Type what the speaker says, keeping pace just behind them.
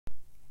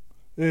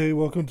Hey,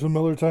 welcome to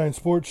Miller Time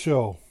Sports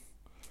Show.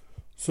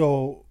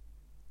 So,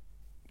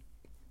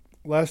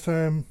 last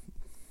time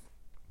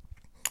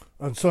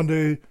on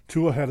Sunday,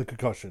 Tua had a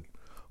concussion.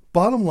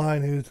 Bottom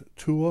line is,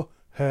 Tua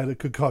had a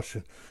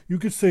concussion. You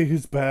could say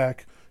his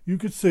back. You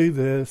could say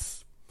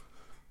this.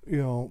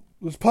 This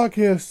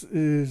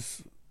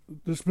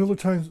Miller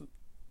Time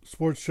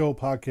Sports Show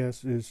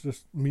podcast is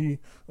just me,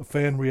 a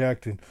fan,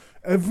 reacting.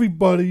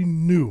 Everybody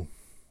knew,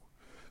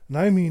 and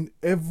I mean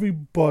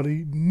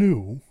everybody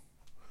knew,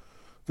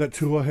 that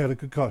Tua had a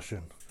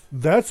concussion.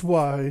 That's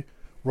why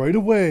right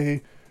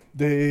away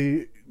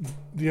the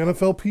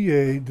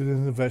NFLPA did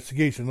an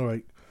investigation. All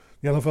right,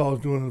 the NFL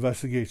is doing an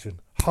investigation.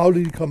 How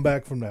did he come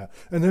back from that?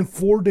 And then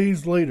 4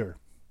 days later,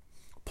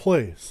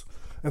 plays,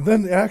 and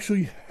then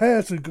actually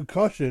has a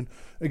concussion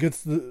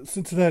against the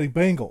Cincinnati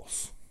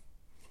Bengals.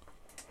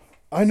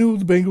 I knew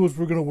the Bengals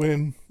were going to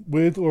win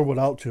with or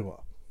without Tua,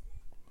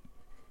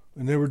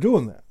 and they were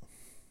doing that.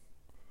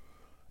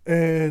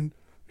 And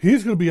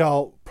he's going to be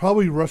out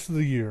probably the rest of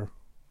the year,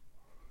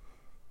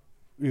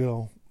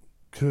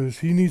 because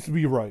he needs to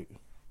be right.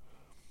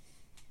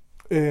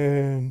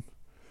 And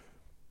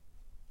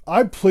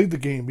I played the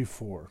game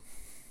before.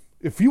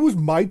 If he was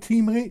my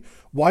teammate,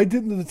 why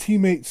didn't the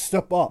teammate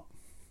step up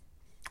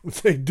and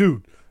say,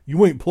 dude,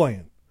 you ain't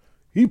playing?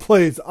 He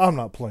plays, I'm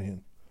not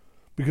playing.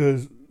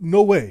 Because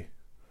no way.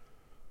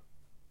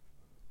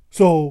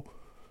 So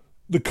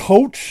the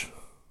coach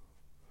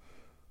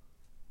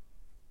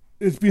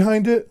is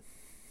behind it.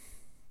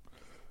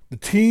 The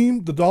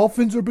team, the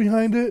Dolphins are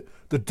behind it.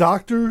 The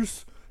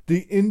doctors,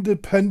 the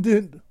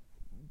independent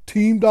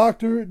team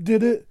doctor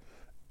did it.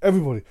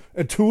 Everybody.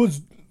 And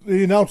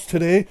they announced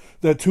today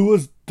that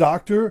Tua's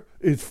doctor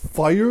is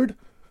fired.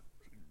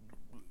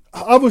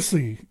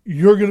 Obviously,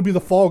 you're going to be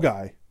the fall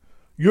guy.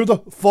 You're the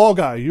fall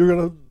guy. You're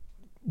going to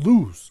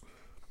lose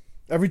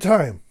every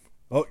time.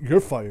 Oh,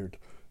 you're fired.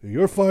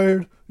 You're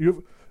fired.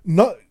 You're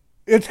not.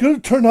 It's going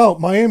to turn out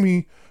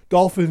Miami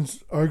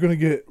Dolphins are going to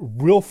get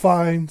real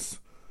fines,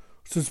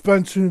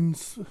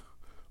 suspensions,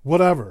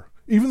 whatever.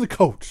 Even the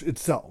coach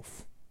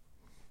itself.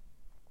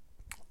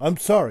 I'm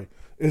sorry.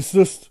 It's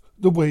just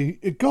the way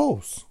it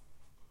goes.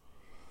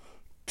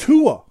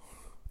 Tua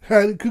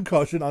had a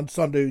concussion on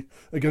Sunday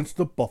against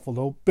the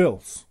Buffalo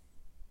Bills.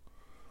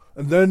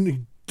 And then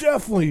he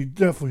definitely,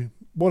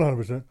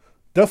 100%,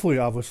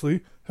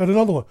 obviously, had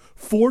another one.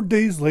 4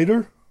 days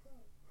later,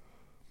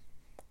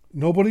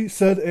 nobody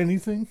said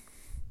anything.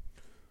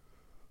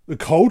 The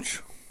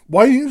coach,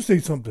 why didn't you say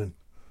something?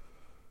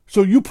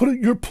 So you put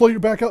your player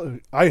back out.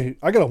 I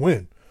gotta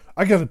win.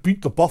 I gotta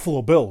beat the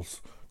Buffalo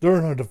Bills. They're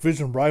in our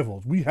division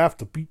rivals. We have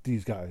to beat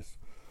these guys.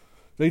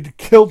 They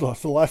killed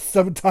us the last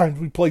 7 times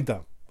we played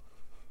them.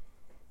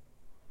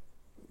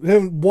 They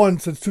haven't won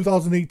since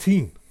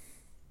 2018.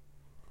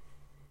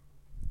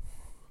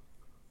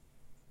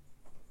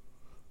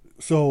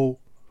 So,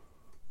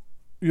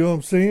 you know what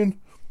I'm saying?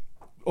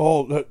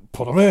 Oh,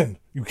 put them in.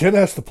 You can't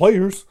ask the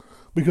players,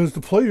 because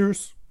the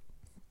players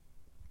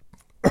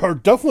are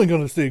definitely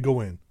going to say go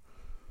in.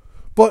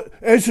 But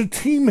as a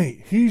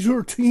teammate, he's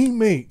your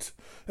teammate.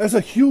 As a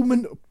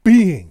human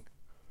being,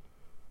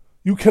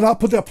 you cannot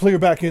put that player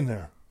back in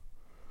there.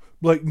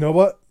 Like, you know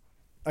what?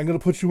 I'm going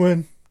to put you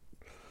in.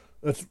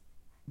 Let's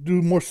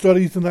do more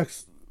studies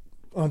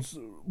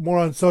more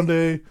on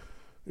Sunday.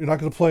 You're not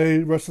going to play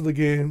the rest of the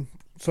game.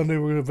 Sunday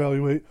we're going to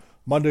evaluate.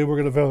 Monday we're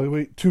going to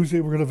evaluate. Tuesday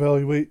we're going to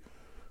evaluate.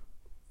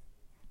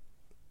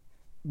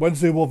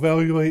 Wednesday we'll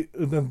evaluate,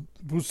 and then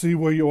we'll see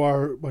where you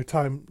are by the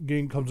time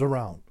game comes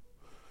around.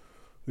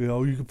 You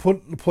can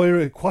put the player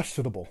at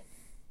questionable.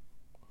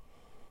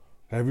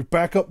 Have your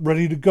backup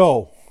ready to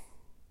go.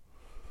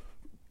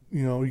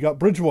 You got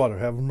Bridgewater.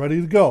 Have him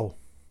ready to go.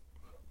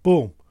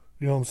 Boom.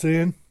 You know what I'm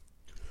saying?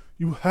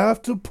 You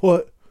have to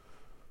put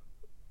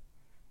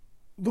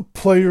the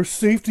player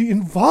safety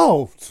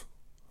involved.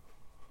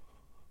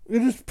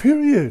 It is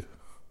period.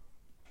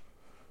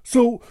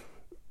 So,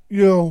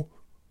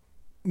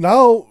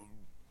 now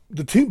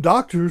the team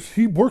doctors,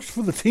 he works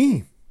for the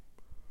team.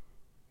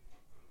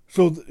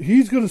 So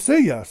he's going to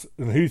say yes.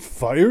 And he's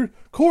fired?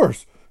 Of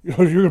course. You're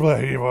going to be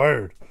like, he's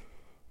fired.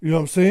 You know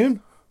what I'm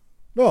saying?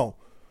 No.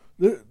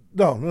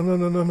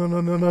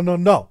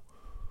 No.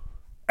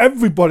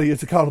 Everybody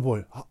is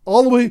accountable.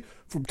 All the way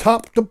from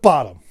top to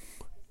bottom.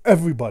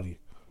 Everybody.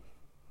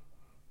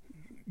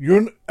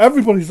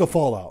 Everybody's a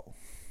fallout.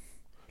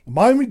 The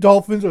Miami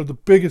Dolphins are the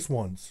biggest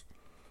ones.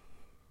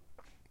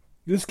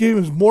 This game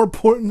is more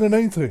important than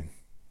anything.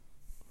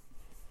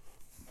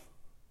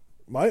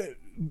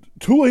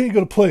 Tua ain't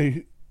going to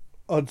play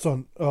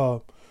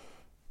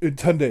in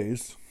 10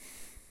 days.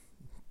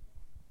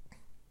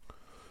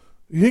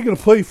 He ain't going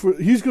to play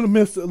he's going to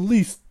miss at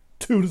least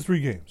 2 to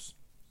 3 games.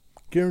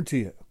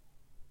 Guarantee it.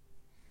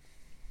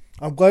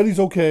 I'm glad he's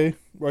okay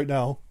right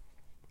now.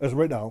 As of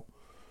right now.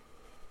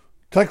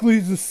 Technically,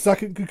 it's his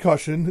second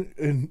concussion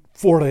in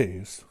 4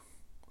 days.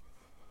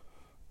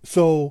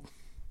 So,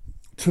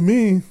 to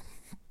me,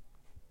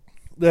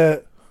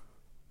 that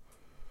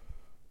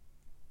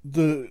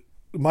the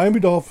Miami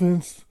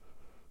Dolphins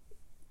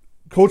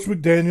Coach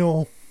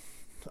McDaniel,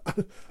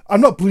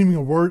 I'm not believing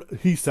a word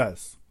he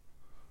says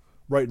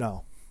right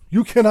now.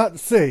 You cannot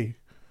say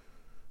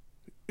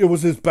it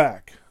was his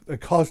back that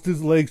caused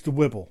his legs to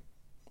wibble.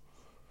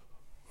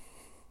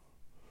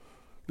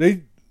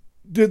 They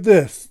did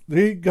this.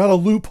 They got a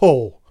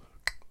loophole.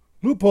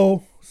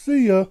 Loophole.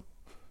 See ya.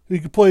 He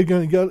could play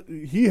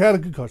again. He had a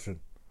concussion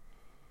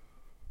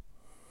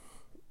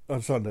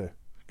on Sunday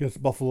against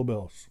the Buffalo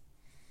Bills.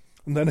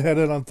 And then had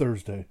it on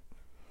Thursday.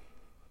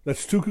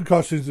 That's 2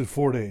 concussions in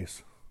 4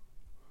 days.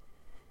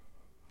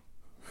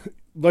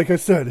 Like I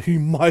said, he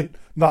might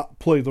not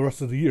play the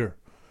rest of the year,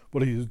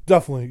 but he's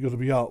definitely going to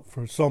be out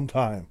for some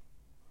time.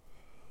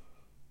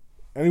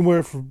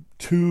 Anywhere from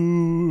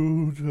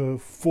 2 to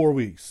 4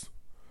 weeks.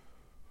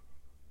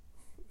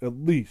 At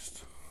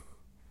least.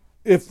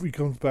 If he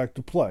comes back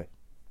to play.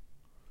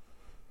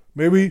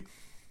 Maybe,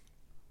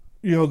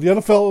 the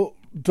NFL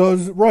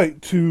does it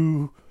right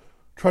to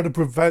try to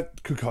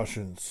prevent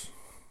concussions.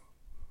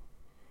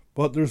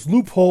 But there's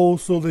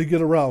loopholes so they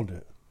get around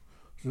it.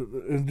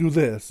 And do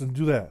this and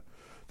do that.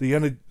 The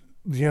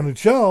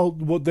NHL,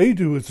 what they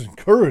do is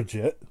encourage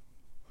it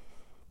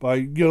by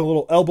getting a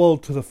little elbow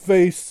to the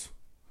face,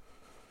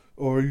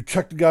 or you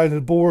check the guy in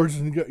the boards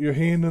and you got your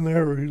hand in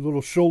there, or your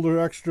little shoulder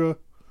extra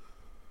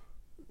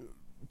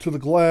to the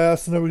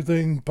glass and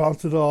everything,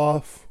 bounce it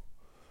off,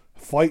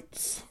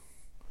 fights,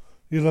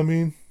 you know what I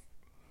mean?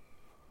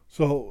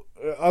 So,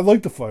 I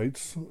like the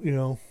fights,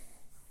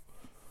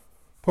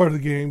 part of the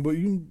game, but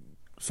you can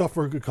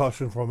suffer a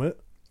concussion from it.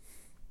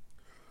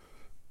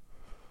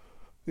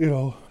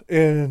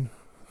 And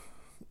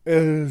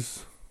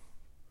as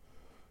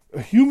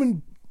a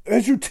human,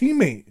 as your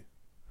teammate,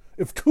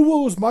 if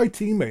Tua was my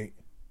teammate,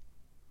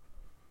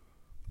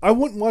 I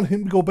wouldn't want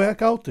him to go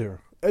back out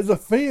there. As a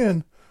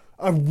fan,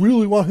 I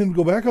really want him to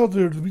go back out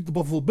there to beat the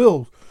Buffalo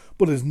Bills,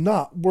 but it's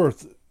not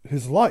worth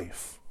his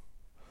life.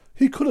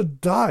 He could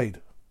have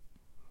died.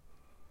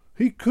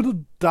 He could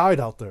have died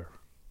out there.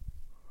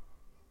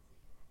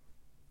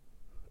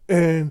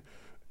 And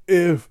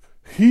if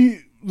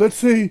he, let's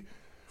say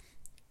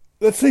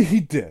he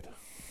did.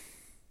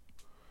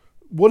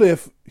 What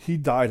if he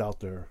died out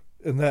there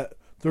in that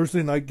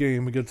Thursday night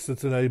game against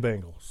Cincinnati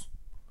Bengals?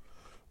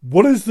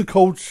 What is the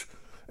coach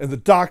and the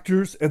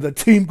doctors and the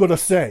team going to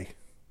say?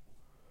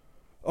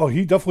 Oh,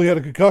 he definitely had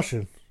a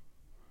concussion.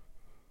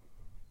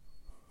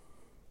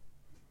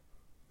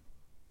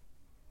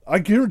 I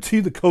guarantee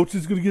the coach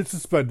is going to get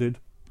suspended.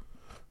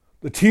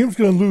 The team's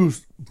going to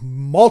lose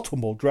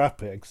multiple draft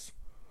picks.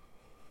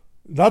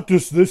 Not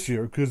just this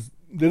year, because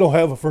they don't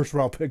have a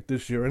first-round pick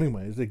this year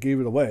anyways. They gave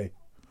it away.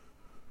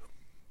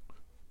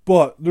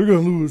 But they're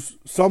going to lose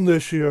some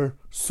this year,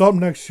 some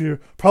next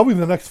year. Probably in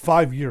the next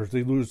 5 years,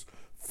 they lose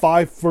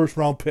 5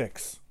 first-round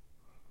picks.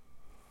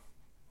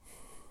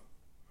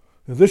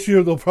 And this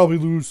year, they'll probably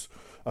lose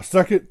a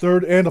second,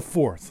 third, and a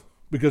fourth.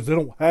 Because they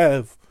don't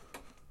have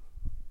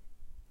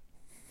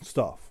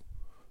stuff.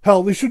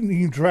 Hell, they shouldn't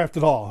even draft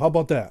at all. How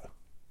about that?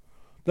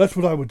 That's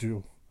what I would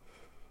do.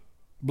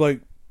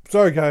 Like,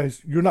 sorry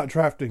guys, you're not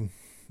drafting.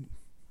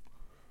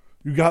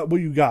 You got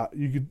what you got.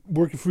 You could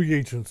work at free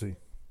agency.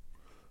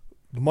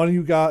 The money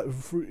you got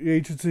free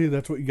agency,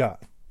 that's what you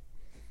got.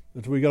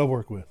 That's what you got to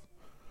work with.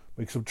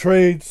 Make some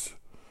trades.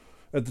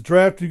 At the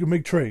draft, you can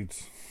make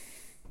trades.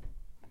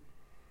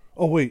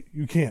 Oh, wait,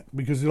 you can't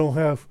because you don't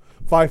have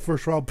 5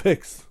 first-round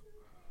picks.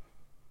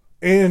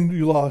 And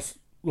you lost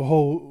the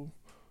whole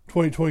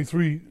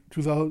 2023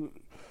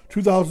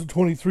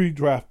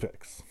 draft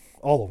picks.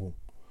 All of them.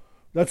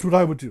 That's what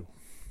I would do.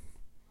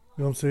 You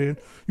know what I'm saying?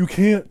 You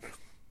can't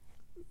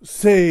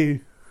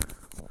say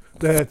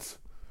that,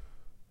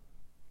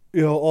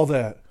 all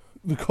that.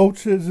 The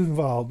coach is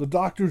involved. The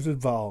doctor's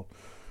involved.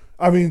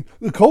 I mean,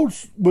 the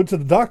coach went to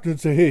the doctor and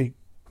said, hey,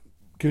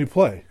 can you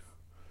play?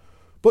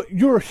 But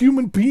you're a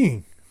human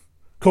being,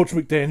 Coach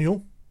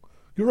McDaniel.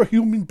 You're a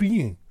human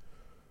being.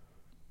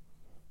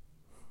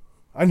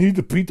 I need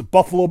to beat the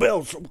Buffalo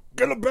Bills, so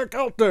get him back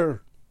out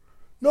there.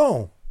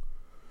 No.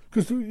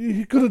 Because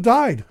he could have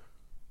died.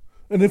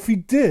 And if he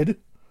did,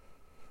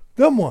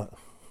 then what?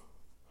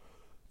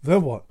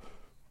 Then what?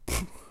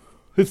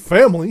 His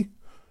family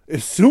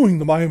is suing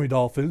the Miami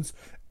Dolphins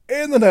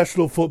and the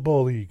National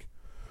Football League.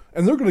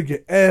 And they're going to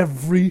get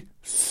every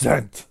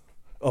cent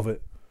of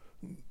it.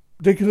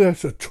 They could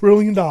ask $1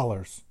 trillion.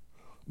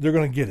 They're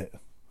going to get it.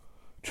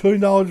 $1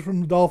 trillion from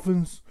the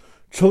Dolphins,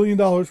 $1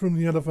 trillion from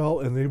the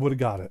NFL, and they would have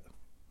got it.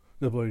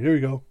 They'll be like, here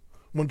you go,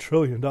 $1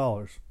 trillion.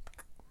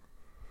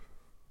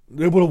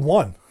 They would have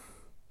won.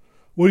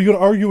 What are you going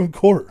to argue in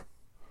court?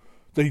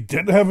 They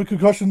didn't have a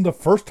concussion the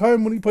first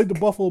time when he played the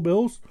Buffalo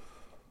Bills?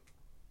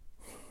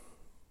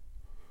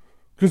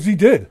 Because he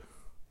did.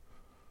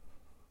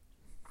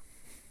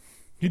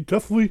 He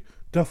definitely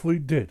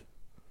did.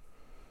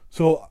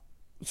 So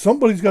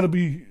somebody's got to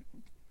be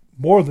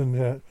more than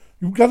that.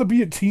 You've got to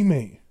be a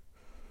teammate,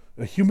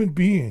 a human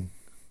being.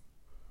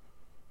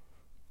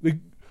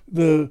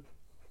 The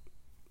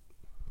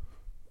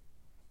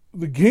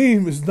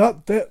game is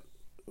not that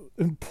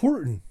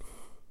important.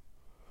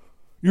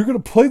 You're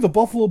going to play the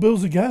Buffalo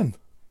Bills again.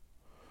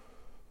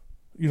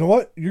 You know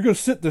what? You're going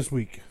to sit this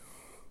week.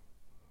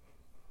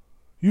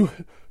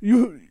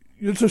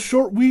 It's a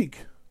short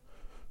week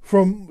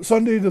from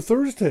Sunday to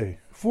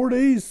Thursday. 4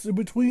 days in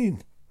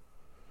between.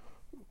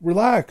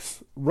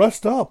 Relax.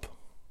 Rest up.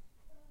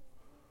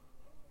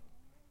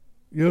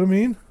 You know what I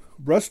mean?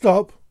 Rest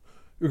up.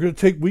 You're going to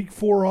take week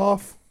 4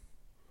 off.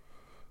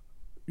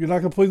 You're not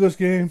going to play this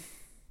game.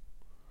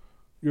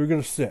 You're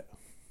going to sit.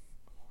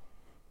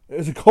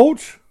 As a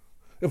coach,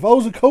 if I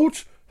was a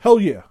coach, hell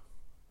yeah.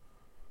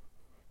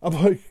 I'm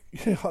like,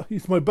 yeah,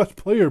 he's my best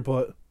player,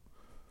 but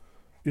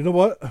you know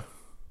what?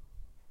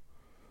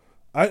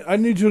 I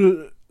need you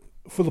to,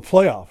 for the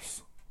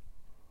playoffs,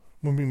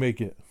 when we make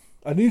it.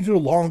 I need you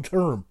long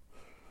term.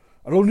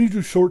 I don't need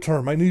you short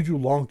term. I need you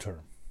long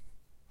term.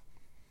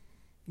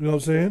 You know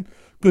what I'm saying?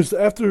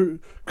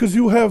 Because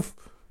you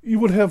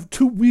would have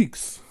 2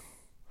 weeks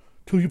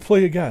till you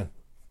play again.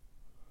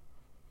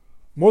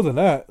 More than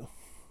that.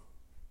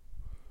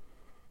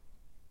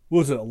 What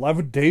was it,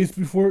 11 days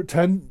before,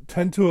 10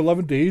 to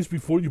 11 days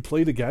before you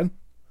played again?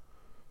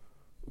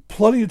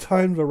 Plenty of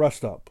time to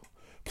rest up.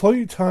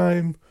 Plenty of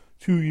time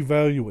to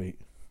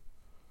evaluate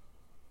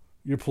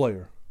your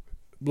player.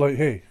 Like,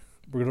 hey,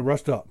 we're going to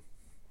rest up.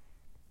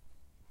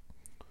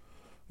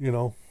 You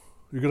know,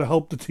 you're going to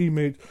help the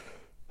teammate,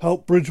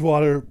 help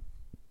Bridgewater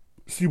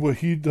see what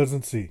he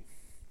doesn't see.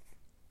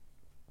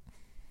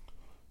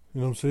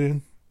 You know what I'm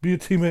saying? Be a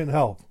teammate and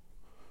help.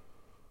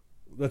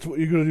 That's what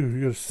you're going to do. You're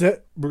going to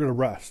sit. We're going to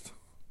rest.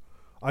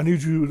 I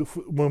need you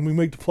when we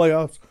make the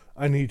playoffs.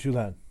 I need you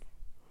then.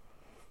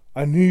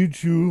 I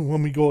need you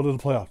when we go to the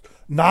playoffs.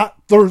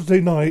 Not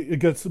Thursday night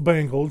against the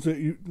Bengals.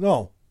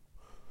 No.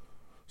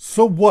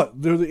 So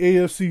what? They're the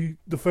AFC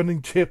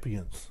defending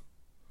champions.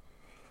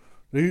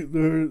 They're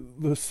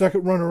the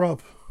second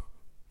runner-up.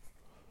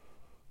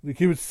 They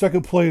came in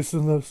second place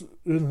in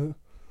the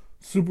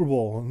Super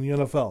Bowl in the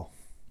NFL.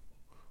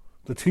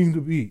 The team to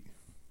beat.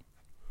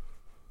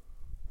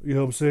 You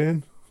know what I'm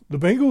saying? The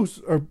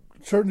Bengals are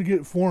starting to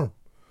get form.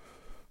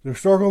 They're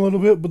struggling a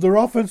little bit, but their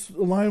offensive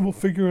line will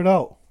figure it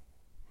out.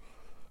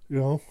 You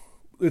know,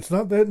 it's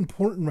not that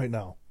important right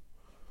now.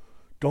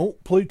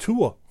 Don't play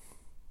Tua.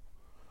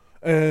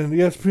 And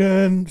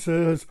ESPN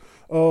says,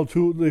 oh,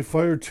 they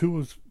fired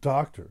Tua's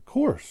doctor. Of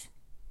course.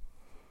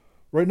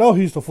 Right now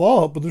he's the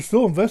follow-up, but they're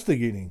still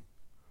investigating.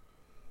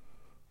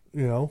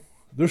 You know,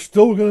 they're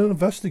still going to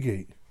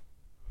investigate.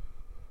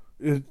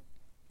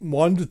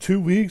 1 to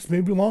 2 weeks,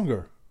 maybe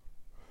longer.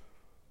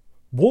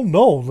 We'll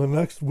know the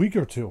next week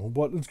or two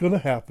what is going to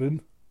happen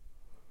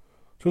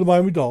to the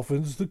Miami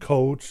Dolphins, the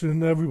coach,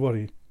 and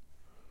everybody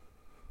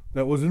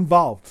that was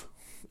involved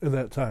in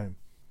that time.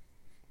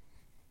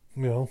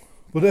 You know,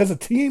 but as a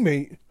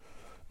teammate,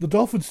 the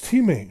Dolphins'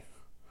 teammate,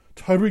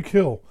 Tyreek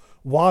Hill,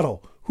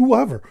 Waddle,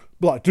 whoever,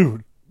 like,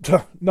 dude,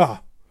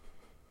 nah,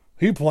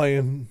 he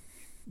playing.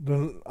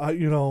 I'm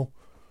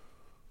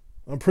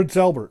Prince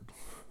Albert.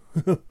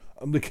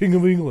 I'm the King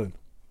of England.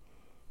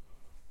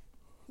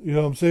 You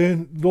know what I'm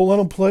saying? Don't let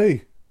him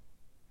play.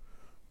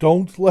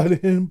 Don't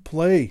let him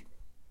play.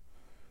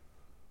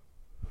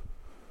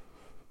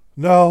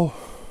 Now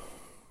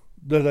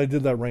that I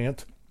did that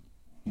rant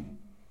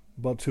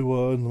about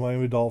Tua and the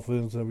Miami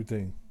Dolphins and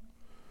everything,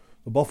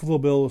 the Buffalo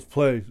Bills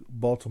play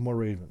Baltimore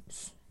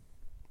Ravens.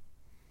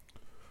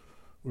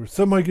 We're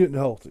semi getting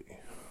healthy.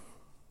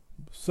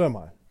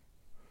 Semi. A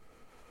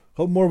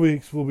couple more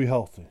weeks, we'll be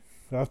healthy.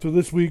 After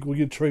this week, we'll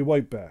get Trey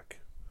White back.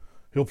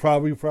 He'll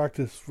probably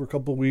practice for a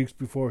couple of weeks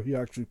before he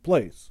actually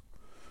plays.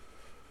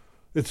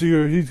 It's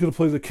either he's going to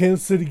play the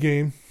Kansas City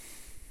game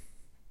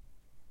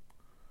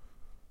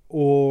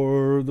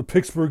or the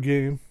Pittsburgh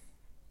game,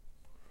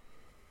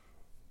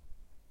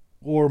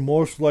 or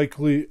most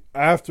likely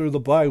after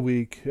the bye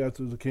week,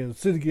 after the Kansas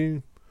City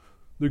game,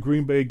 the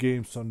Green Bay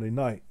game Sunday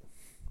night.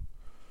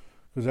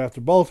 Because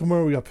after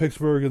Baltimore, we got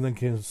Pittsburgh and then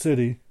Kansas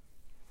City,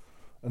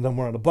 and then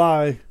we're on a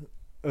bye,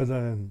 and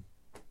then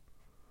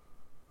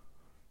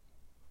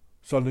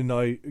Sunday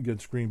night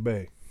against Green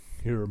Bay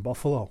here in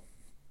Buffalo.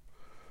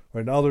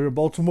 Right now they're in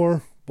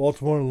Baltimore.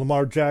 Baltimore,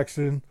 Lamar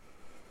Jackson,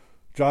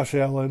 Josh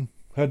Allen,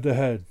 head to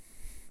head.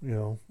 You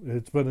know,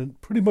 it's been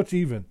pretty much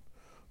even.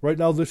 Right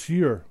now this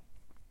year,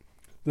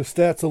 the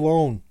stats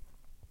alone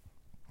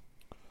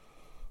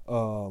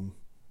for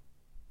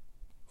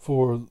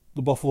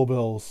the Buffalo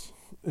Bills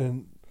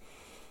and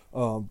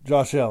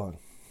Josh Allen.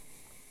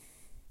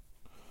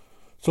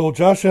 So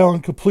Josh Allen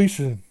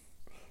completion,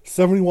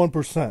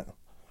 71%.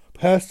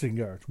 Passing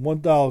yards,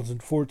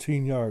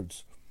 1,014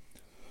 yards.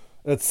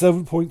 At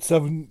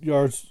 7.7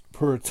 yards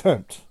per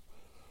attempt.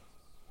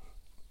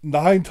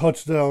 9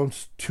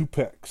 touchdowns, 2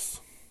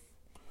 picks.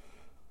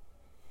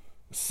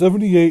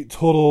 78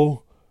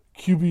 total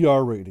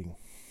QBR rating.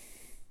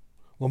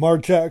 Lamar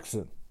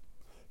Jackson,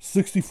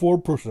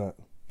 64%.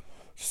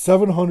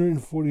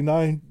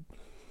 749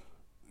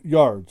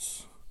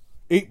 yards.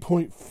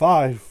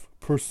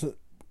 8.5%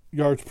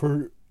 yards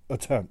per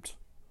attempt.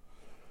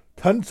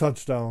 10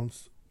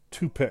 touchdowns,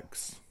 2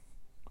 picks.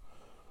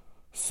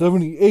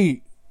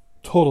 78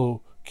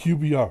 total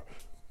QBR.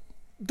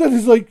 That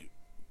is like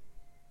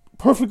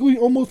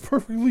almost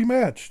perfectly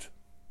matched.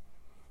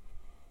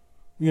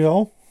 You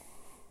know?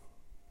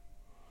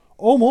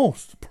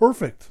 Almost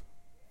perfect.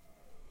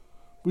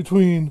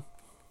 Between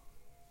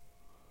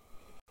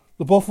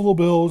the Buffalo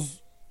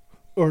Bills,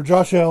 or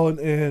Josh Allen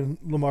and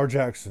Lamar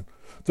Jackson.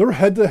 They're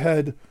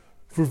head-to-head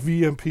for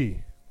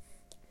VMP.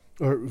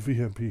 Or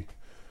VMP.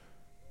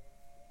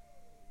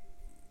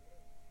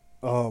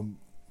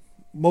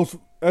 Most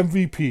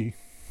MVP.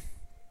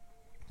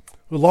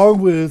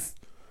 Along with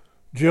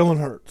Jalen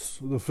Hurts,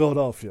 the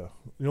Philadelphia.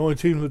 The only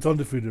team that's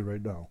undefeated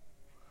right now.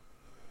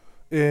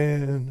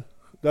 And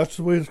that's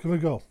the way it's going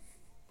to go.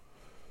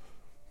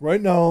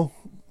 Right now,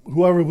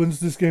 whoever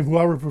wins this game,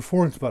 whoever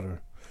performs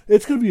better,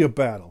 it's going to be a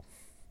battle.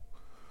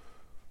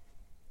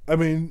 I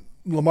mean,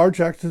 Lamar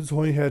Jackson's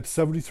only had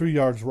 73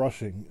 yards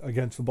rushing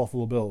against the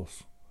Buffalo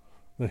Bills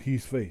that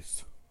he's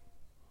faced.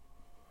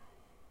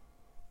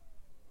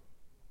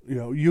 You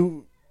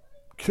know,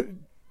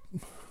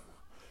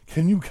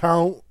 can you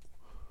count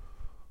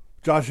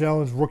Josh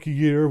Allen's rookie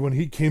year when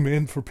he came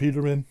in for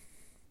Peterman?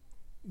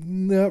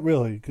 Not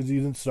really, because he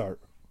didn't start.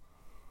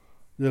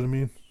 You know what I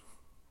mean?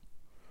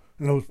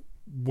 And it was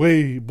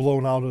way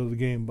blown out of the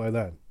game by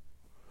then.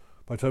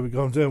 By the time he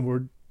comes in,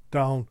 we're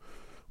down,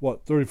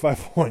 35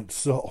 points.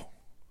 So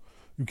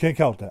you can't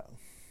count that.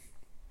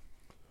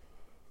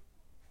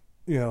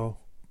 You know,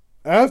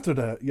 after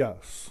that,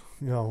 yes.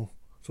 You know,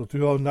 so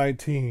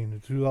 2019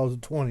 and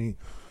 2020, you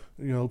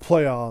know,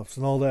 playoffs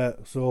and all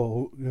that.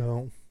 So, you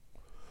know,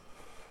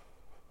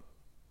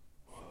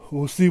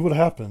 we'll see what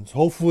happens.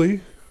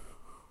 Hopefully,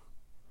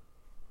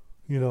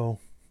 you know,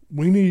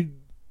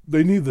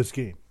 they need this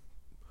game.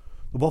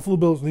 The Buffalo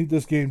Bills need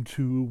this game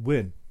to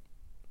win.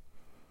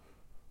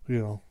 You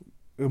know,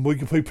 and we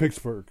can play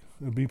Pittsburgh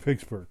and beat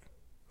Pittsburgh.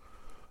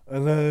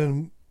 And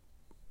then,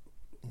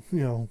 you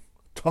know,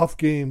 tough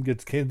game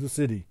against Kansas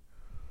City.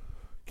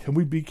 Can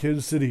we beat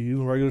Kansas City in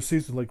the regular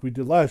season like we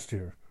did last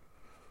year?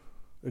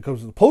 It comes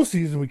to the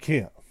postseason, we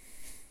can't.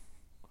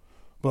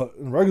 But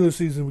in the regular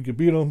season, we could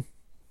beat them.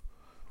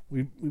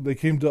 They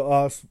came to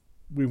us,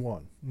 we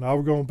won. Now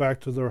we're going back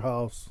to their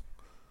house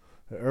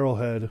at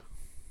Arrowhead,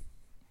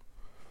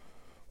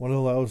 one of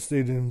the loudest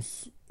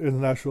stadiums in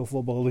the National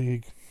Football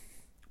League.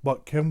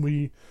 But can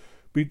we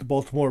beat the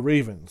Baltimore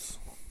Ravens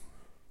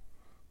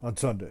on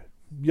Sunday?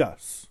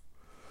 Yes.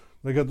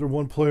 They got their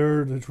one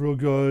player that's real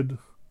good.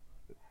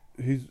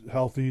 He's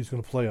healthy. He's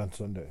going to play on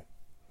Sunday.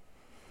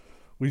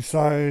 We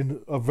signed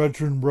a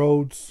veteran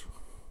Rhodes,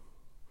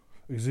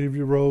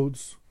 Xavier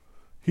Rhodes.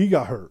 He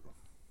got hurt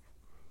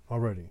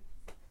already.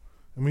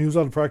 I mean, he was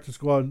on the practice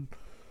squad,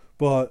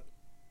 but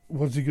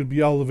was he going to be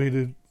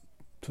elevated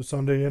to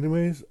Sunday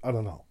anyways? I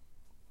don't know.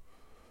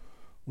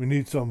 We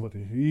need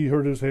somebody. He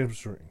hurt his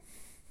hamstring.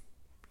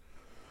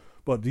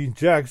 But Dean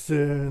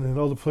Jackson and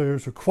other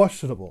players are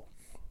questionable.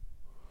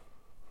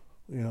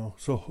 You know,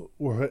 so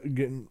we're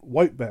getting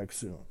White back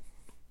soon.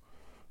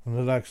 In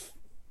the next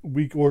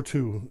week or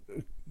two.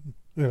 You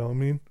know what I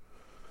mean?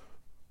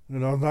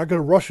 And I'm not going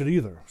to rush it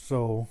either.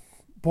 So,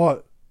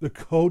 but the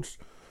coaches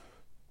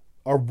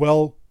are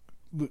well,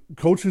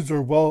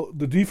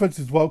 the defense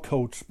is well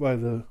coached by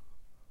the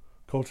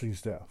coaching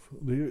staff.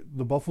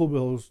 The Buffalo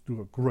Bills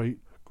do a great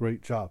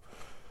job.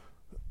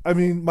 I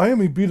mean,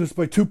 Miami beat us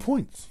by 2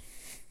 points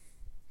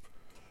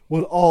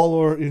with all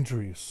our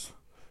injuries.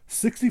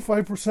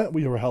 65%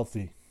 we were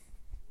healthy.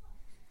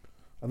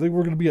 I think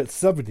we're going to be at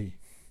 70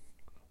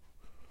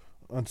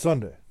 on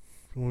Sunday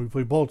when we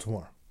play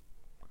Baltimore.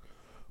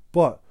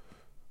 But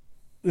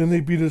then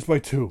they beat us by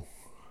 2,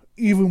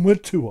 even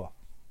with Tua.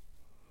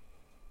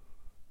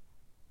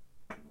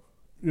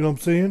 You know what I'm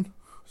saying?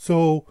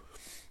 So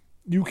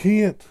you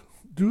can't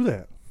do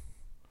that.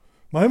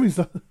 Miami's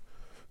going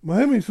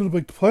to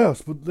make the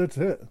playoffs, but that's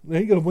it. They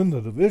ain't going to win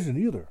the division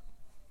either.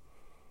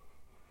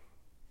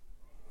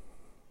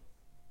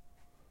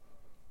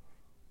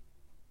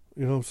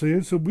 You know what I'm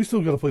saying? So we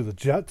still got to play the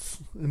Jets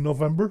in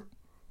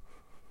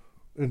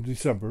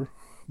December.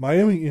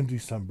 Miami in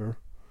December.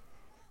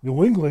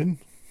 New England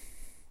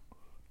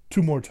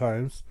 2 more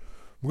times.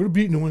 We're going to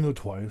beat New England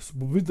twice.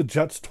 We'll beat the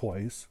Jets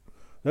twice.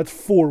 That's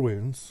 4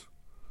 wins.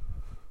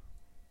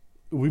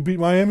 We beat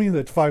Miami,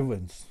 that's 5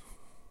 wins.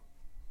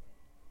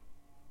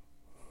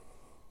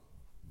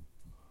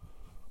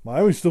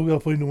 Miami still got to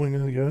play New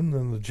England again,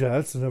 and the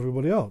Jets and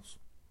everybody else.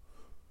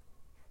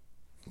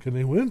 Can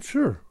they win?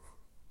 Sure.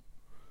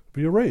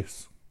 Be a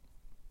race.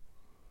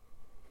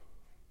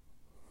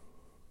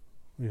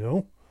 You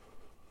know?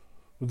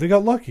 But they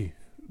got lucky.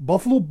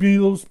 Buffalo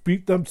Bills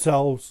beat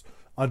themselves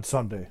on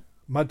Sunday.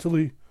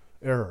 Mentally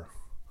error.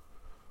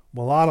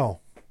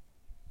 Milano.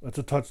 That's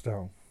a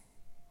touchdown.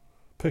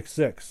 Pick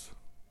 6.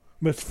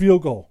 Missed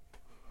field goal.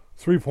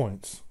 3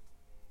 points.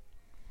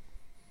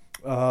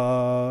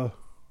 What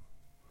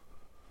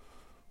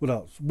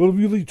else?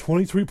 Willie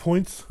 23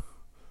 points.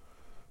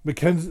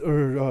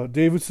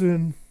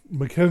 Davidson,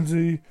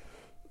 McKenzie,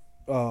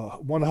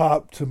 1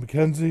 hop to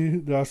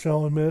McKenzie. Josh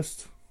Allen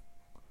missed.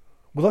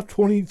 We left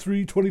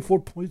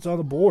 24 points on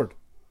the board.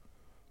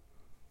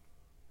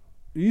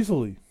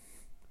 Easily.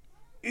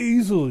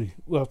 easily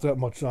left that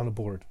much on the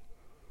board.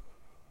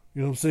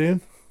 You know what I'm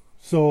saying?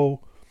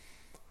 So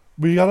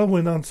we got to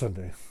win on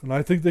Sunday, and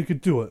I think they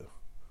could do it.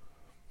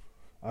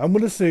 I'm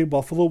going to say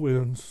Buffalo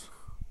wins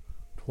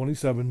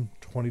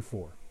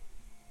 27-24.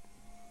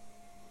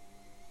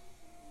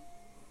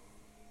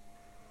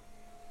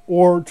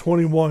 Or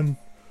 21.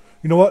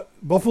 You know what?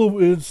 Buffalo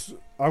wins.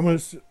 I'm going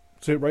to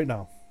say it right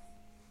now.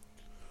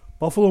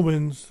 Buffalo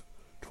wins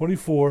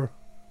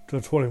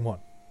 24-21.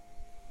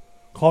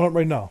 Call it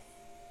right now.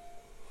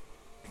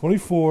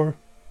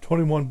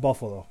 24-21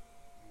 Buffalo.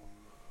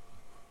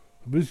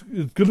 It's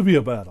going to be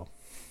a battle.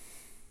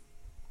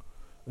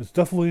 It's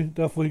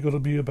definitely going to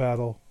be a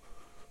battle.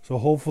 So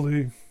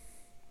hopefully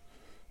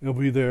it'll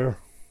be there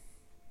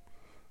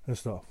and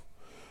stuff.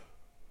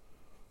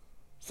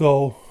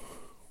 So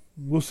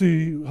we'll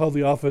see how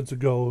the offense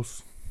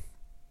goes.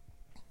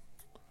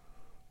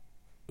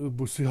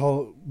 We'll see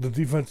how the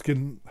defense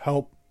can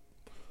help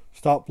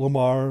stop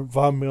Lamar,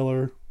 Von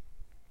Miller,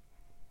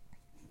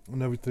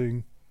 and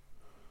everything.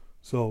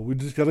 So we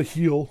just got to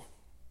heal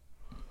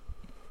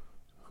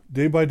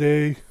day by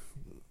day,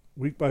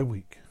 week by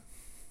week.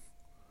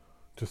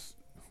 Just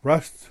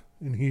rest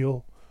and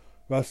heal,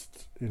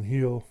 rest and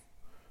heal.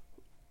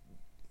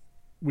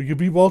 We could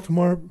beat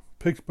Baltimore,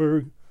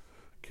 Pittsburgh,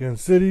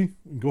 Kansas City,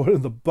 and go into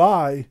the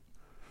bye.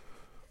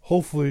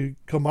 Hopefully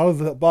come out of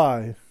that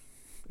bye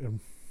and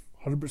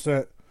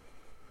 100%,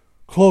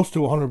 close to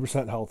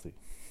 100% healthy.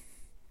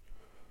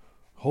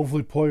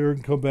 Hopefully Poyer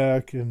can come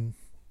back and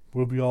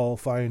we'll be all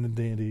fine and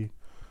dandy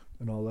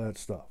and all that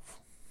stuff.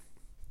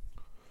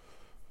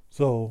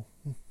 So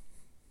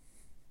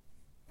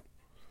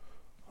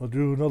I'll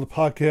do another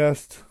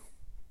podcast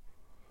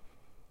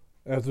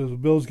after the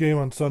Bills game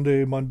on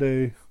Sunday,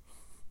 Monday.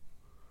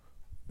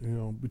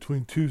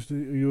 Between Tuesday,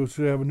 you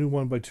should have a new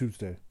one by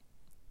Tuesday.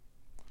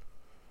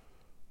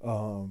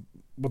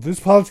 But this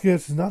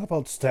podcast is not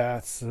about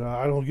stats.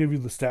 I don't give you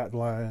the stat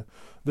line,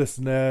 this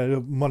and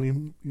that,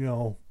 money,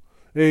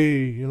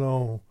 hey, it's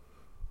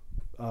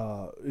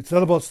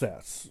not about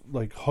stats,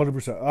 like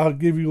 100%. I'll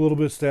give you a little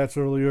bit of stats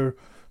earlier,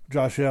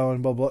 Josh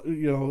Allen, blah, blah,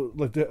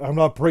 like that. I'm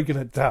not breaking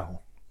it down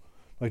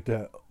like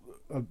that.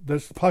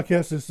 This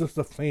podcast is just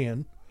a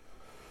fan.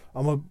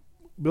 I'm a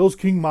Bills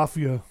King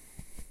Mafia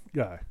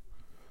guy.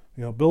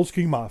 Bills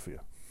King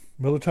Mafia.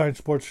 Miller Time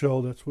Sports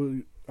Show, that's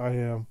what I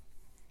am.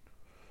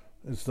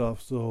 And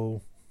stuff,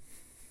 so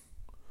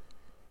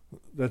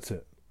that's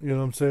it. You know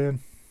what I'm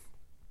saying?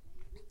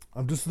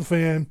 I'm just the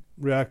fan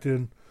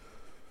reacting.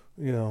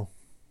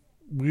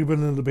 We've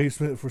been in the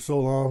basement for so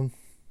long.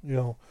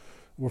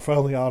 We're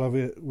finally out of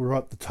it. We're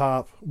at the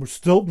top. We're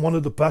still one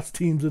of the best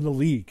teams in the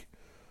league.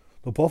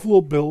 The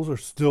Buffalo Bills are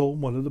still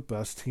one of the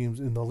best teams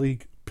in the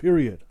league,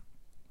 period.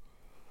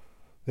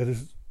 That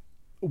is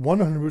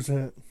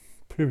 100%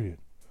 period.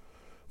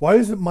 Why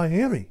isn't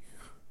Miami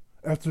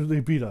after they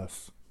beat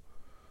us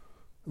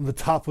in the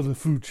top of the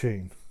food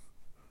chain?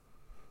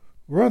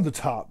 We're on the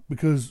top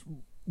because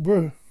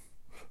we're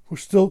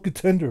still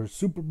contenders,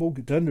 Super Bowl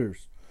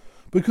contenders,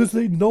 because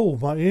they know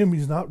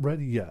Miami's not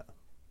ready yet.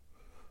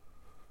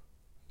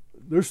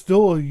 They're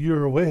still a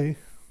year away,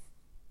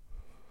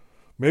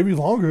 maybe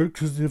longer,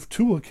 because if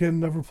Tua can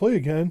never play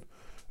again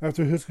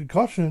after his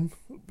concussion,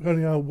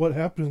 depending on what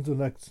happens the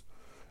next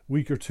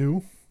week or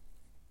two,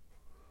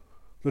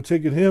 they're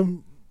taking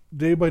him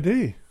day by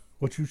day,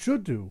 what you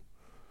should do.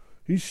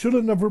 He should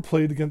have never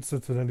played against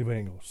Cincinnati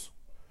Bengals.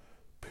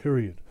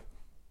 Period.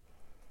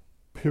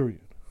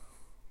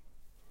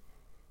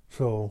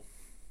 So,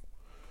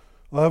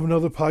 I'll have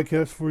another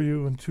podcast for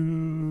you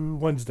on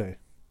Wednesday.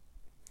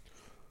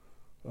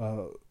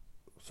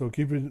 So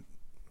keep your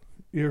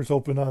ears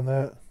open on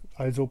that,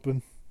 eyes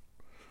open,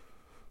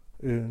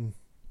 and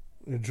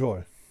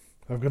enjoy.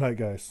 Have a good night,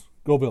 guys.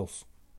 Go Bills.